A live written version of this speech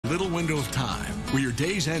little window of time where your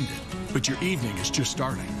day's ended, but your evening is just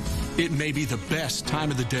starting. It may be the best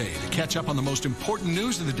time of the day to catch up on the most important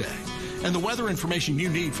news of the day and the weather information you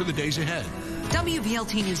need for the days ahead.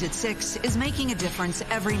 WVLT News at 6 is making a difference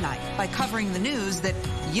every night by covering the news that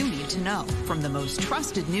you need to know from the most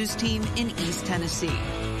trusted news team in East Tennessee.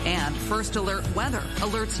 And First Alert Weather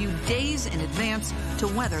alerts you days in advance to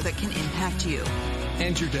weather that can impact you.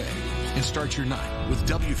 End your day and start your night with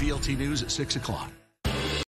WVLT News at 6 o'clock.